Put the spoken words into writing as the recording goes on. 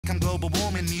I'm global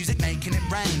warming, music making it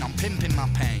rain. I'm pimping my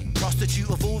pain, prostitute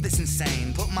of all this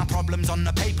insane. Put my problems on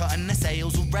the paper and the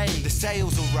sales will raise. The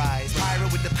sales will rise. Pyro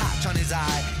with the patch on his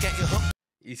eye. Get your hook.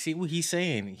 You see what he's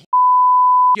saying?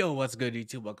 Yo, what's good,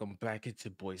 YouTube? Welcome back. It's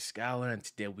your boy Schuyler, and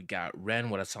today we got Ren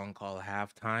with a song called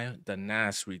Halftime, the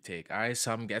Nas Retake. Alright,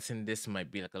 so I'm guessing this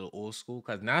might be like a little old school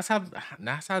because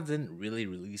Nas hasn't really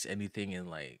released anything in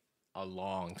like a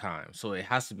long time. So it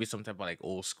has to be some type of like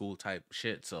old school type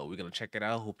shit. So we're gonna check it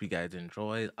out. Hope you guys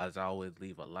enjoy. As always,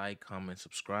 leave a like, comment,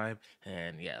 subscribe,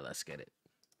 and yeah, let's get it.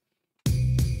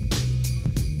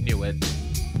 Knew it.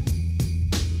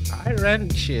 Alright, Ren,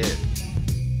 shit.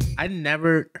 I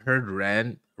never heard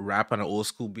Ren rap on an old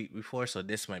school beat before, so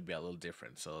this might be a little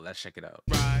different. So let's check it out.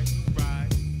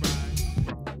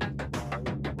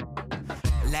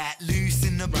 Let loose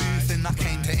in the booth and I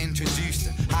came to introduce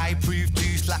them. High proof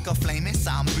juice like a flaming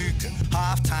sambuca.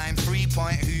 Halftime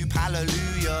 3-point hoop,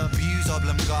 hallelujah. Views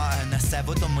oblongata,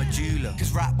 severed the medulla.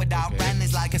 Cause rap without Ren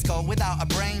is like a skull without a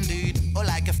brain, dude. Or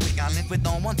like a fig on it with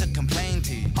no one to complain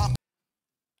to.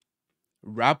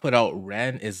 Rap without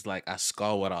Ren is like a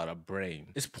skull without a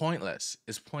brain. It's pointless.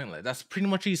 It's pointless. That's pretty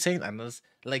much what he's saying. And that's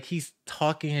like he's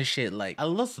talking his shit. Like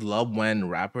I just love when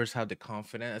rappers have the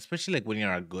confidence, especially like when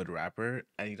you're a good rapper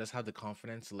and you just have the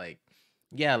confidence. Like,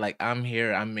 yeah, like I'm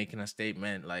here, I'm making a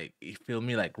statement. Like you feel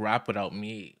me? Like rap without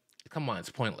me. Come on,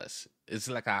 it's pointless. It's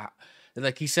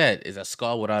like he said, it's a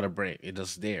skull without a brain. It's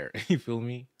just there. You feel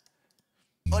me?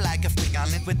 Or like a fig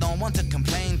on it with no one to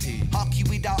complain to. Hockey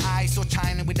without ice or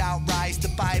China without rice. The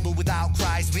Bible without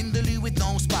Christ. Vindaloo with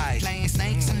no spice. Playing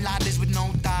snakes and ladders with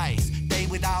no dice. Day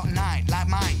without night. Like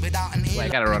Mike without an ear.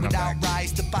 Without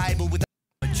rice. The Bible without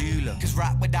medulla. Cause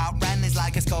rap without Ren is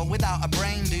like a skull without a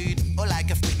brain, dude. Or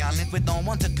like a fig on it with no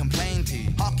one to complain to.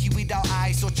 Hockey without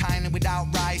ice or China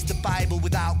without rice. The Bible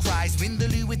without Christ.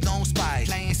 Vindaloo with no spice.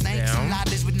 Playing snakes and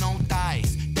ladders with no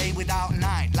dice. Day without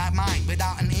night. Like Mike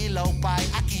without an earlobe bite.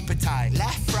 I keep it tight.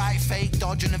 Left, right, fake,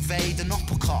 dodge and evade. An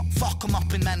uppercut. Fuck 'em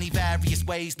up in many various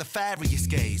ways. The fariest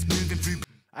gaze. Moving through.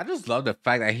 I just love the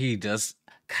fact that he just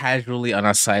casually on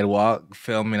a sidewalk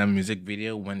filming a music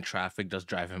video when traffic just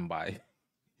driving by.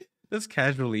 Just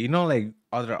casually, you know, like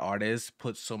other artists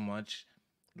put so much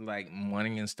like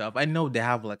money and stuff. I know they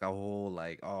have like a whole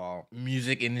like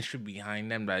music industry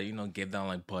behind them that, you know, give them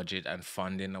like budget and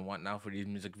funding and whatnot for these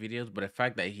music videos. But the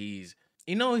fact that he's,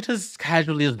 you know, he just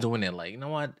casually is doing it, like, you know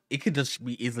what, it could just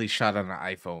be easily shot on an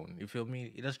iPhone. You feel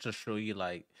me? It just show you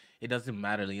like it doesn't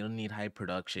matter. You don't need high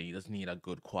production. You just need a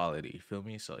good quality. You feel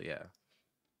me? So yeah.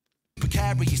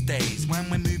 Precarious days when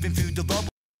we're moving through the rubble.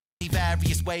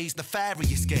 Various ways, the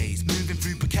fariest gaze. Moving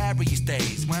through precarious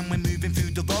days when we're moving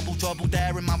through the rubble. Trouble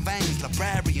there in my veins,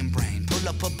 librarian brain. Pull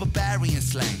up a barbarian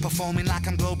slang. Performing like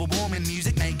I'm global warming,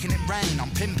 music making it rain.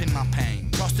 I'm pimping my pain,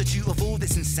 prostitute of all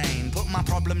this insane. Put my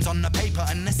problems on the paper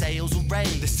and the sales will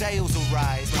raise. The sales will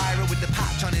rise. Pyro with the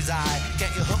patch on his eye.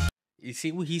 Get your hook. You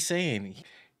see what he's saying?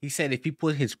 He said if he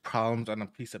put his problems on a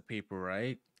piece of paper,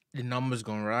 right, the numbers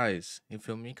gonna rise. You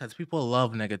feel me? Because people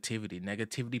love negativity.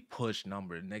 Negativity push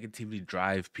numbers. Negativity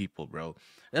drive people, bro.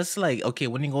 That's like, okay,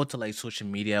 when you go to like social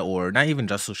media, or not even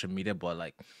just social media, but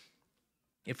like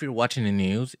if you're watching the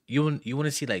news, you want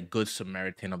to see like good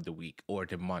Samaritan of the week or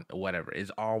the month or whatever.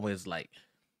 It's always like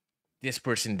this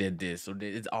person did this, or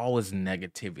it's always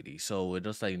negativity. So it's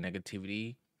just like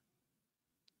negativity.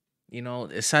 You know,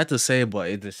 it's sad to say, but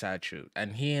it's the sad truth.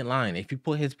 And he ain't lying. If you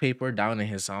put his paper down in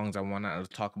his songs and whatnot to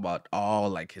talk about all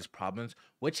like his problems,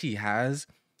 which he has,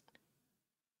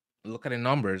 look at the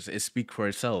numbers, it speak for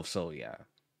itself. So yeah.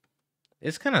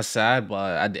 It's kind of sad,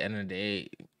 but at the end of the day,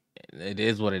 it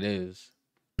is what it is.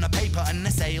 The paper and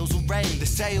the sales will raise. The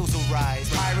sales will rise.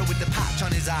 Pyro with the patch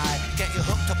on his eye. Get you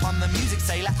hooked up on the music,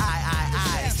 sailor. I.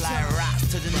 It's like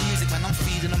rats to the music when I'm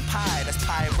feeding them pie. That's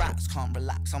pirates. Can't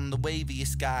relax on the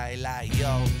waviest guy. Like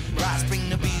yo, rats bring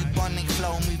the bubonic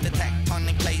flow, move the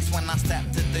tectonic place when I step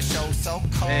to the show. So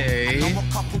cold. Hey. I know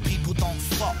a couple people don't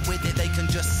fuck with it. They can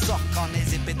just suck on his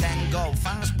zip it then go.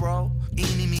 Thanks, bro.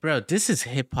 Bro, this is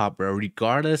hip hop, bro.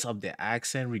 Regardless of the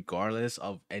accent, regardless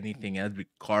of anything else,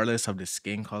 regardless of the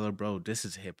skin color, bro, this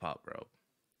is hip hop, bro.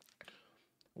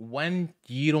 When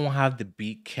you don't have the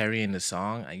beat carrying the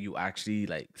song and you actually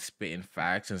like spitting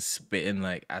facts and spitting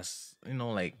like, as you know,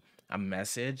 like a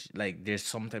message, like there's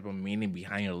some type of meaning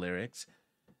behind your lyrics,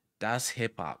 that's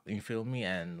hip hop. You feel me?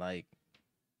 And like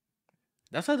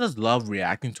that's why I just love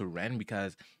reacting to Ren,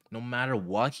 because no matter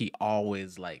what, he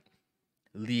always like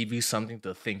leave you something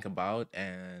to think about,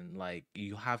 and like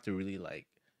you have to really like,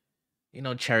 you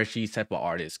know, cherish these type of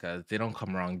artists because they don't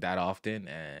come around that often.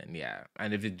 And yeah,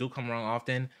 and if they do come around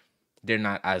often, they're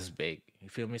not as big. You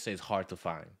feel me? So it's hard to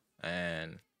find.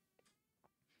 And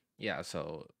Yeah,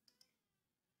 so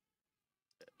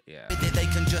yeah. They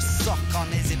can just suck on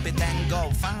his zip it then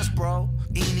go fast, bro.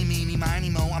 Eeny, meeny,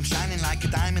 miny, mo. I'm shining like a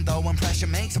diamond, though. When pressure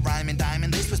makes a rhyming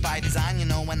diamond. This was by design, you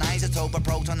know. An isotope, a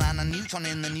proton, and a neutron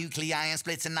in the nuclei, and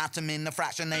splits an atom in a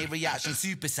fraction. A reaction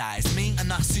supersize me,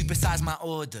 and I supersize my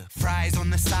order. Fries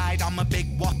on the side, I'm a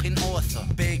big whopping author.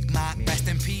 Big Mac, rest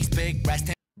in peace, big rest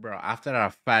in. Bro, after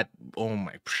that fat, oh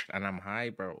my, and I'm high,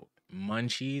 bro.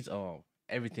 Munchies, oh,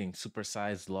 everything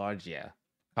supersized, large, yeah.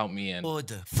 Count me in.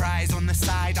 Order. Fries on the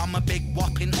side, I'm a big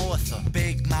whopping author.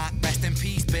 Big Mac, rest in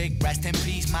peace, big rest in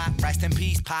peace, Mac, rest in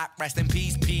peace, Pac, rest in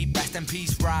peace, Pete, rest in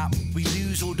peace, rap. We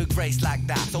lose all the grace like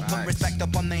that. So put respect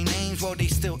up on their names while they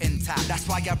still intact. That's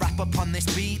why I rap up on this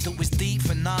beat that was deep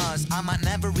for Nas. I might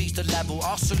never reach the level,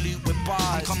 I'll salute with bars.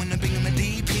 I'm coming to bring in the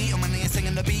DP, and when they ain't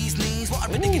singing the bee's knees, what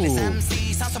a ridiculous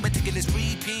MC. Sounds so ridiculous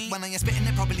repeat. When I ain't spitting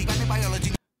it properly, when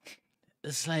biology.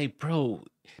 It's like, bro,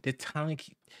 the talent.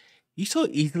 You so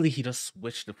easily he just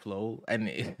switched the flow,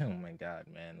 and oh my god,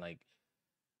 man! Like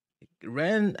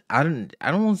Ren, I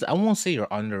won't say you're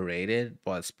underrated,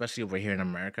 but especially over here in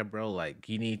America, bro. Like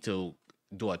you need to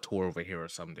do a tour over here or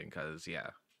something, cause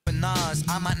yeah. Nas,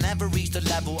 I might never reach the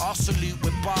level, I'll salute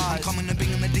with bars. I'm coming to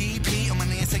bring in the DP, and when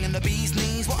they ain't singing the bee's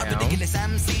knees, what a ridiculous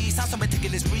MC, sounds so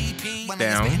ridiculous repeat. When I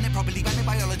ain't spitting it properly, when in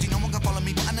biology, no one can follow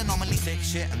me, but an anomaly thick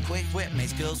shit and quick wit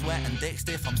makes girls wet and dick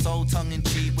stiff. I'm so tongue in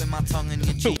cheek with my tongue in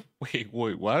your cheek. Wait,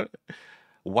 what?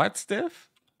 What stiff?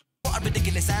 What a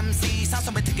ridiculous MC, sounds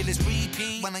so ridiculous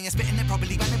repeat. When I ain't spitting it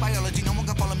properly, when in biology, no one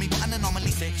can follow me, but an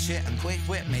anomaly thick shit and quick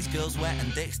wit makes girls wet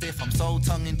and dick stiff. I'm so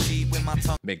tongue in cheek with my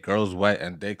tongue. Make girls wet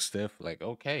and dick stiff. Like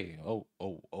okay,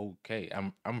 okay.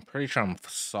 I'm pretty sure I'm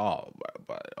soft,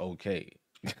 but okay.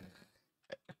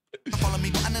 Follow me,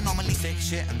 but an anomaly thick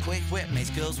shit and quick wit makes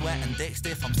girls wet and dick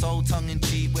stiff. I'm so tongue in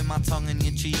cheek with my tongue in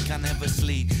your cheek. I never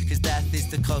sleep, cause death is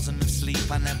the cousin of sleep.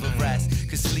 I never rest,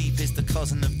 cause sleep is the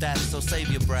cousin of death. So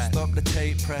save your breath. Stop the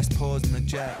tape, press pause and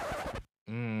eject.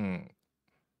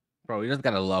 Bro, you just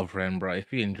gotta love Ren, bro.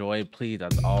 If you enjoy, please,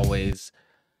 as always.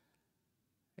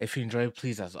 If you enjoy,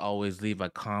 please, as always, leave a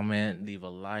comment, leave a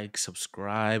like,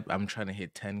 subscribe. I'm trying to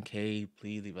hit 10K.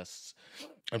 Please leave us.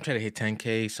 I'm trying to hit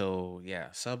 10K. So yeah,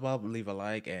 sub up, leave a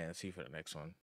like, and see you for the next one.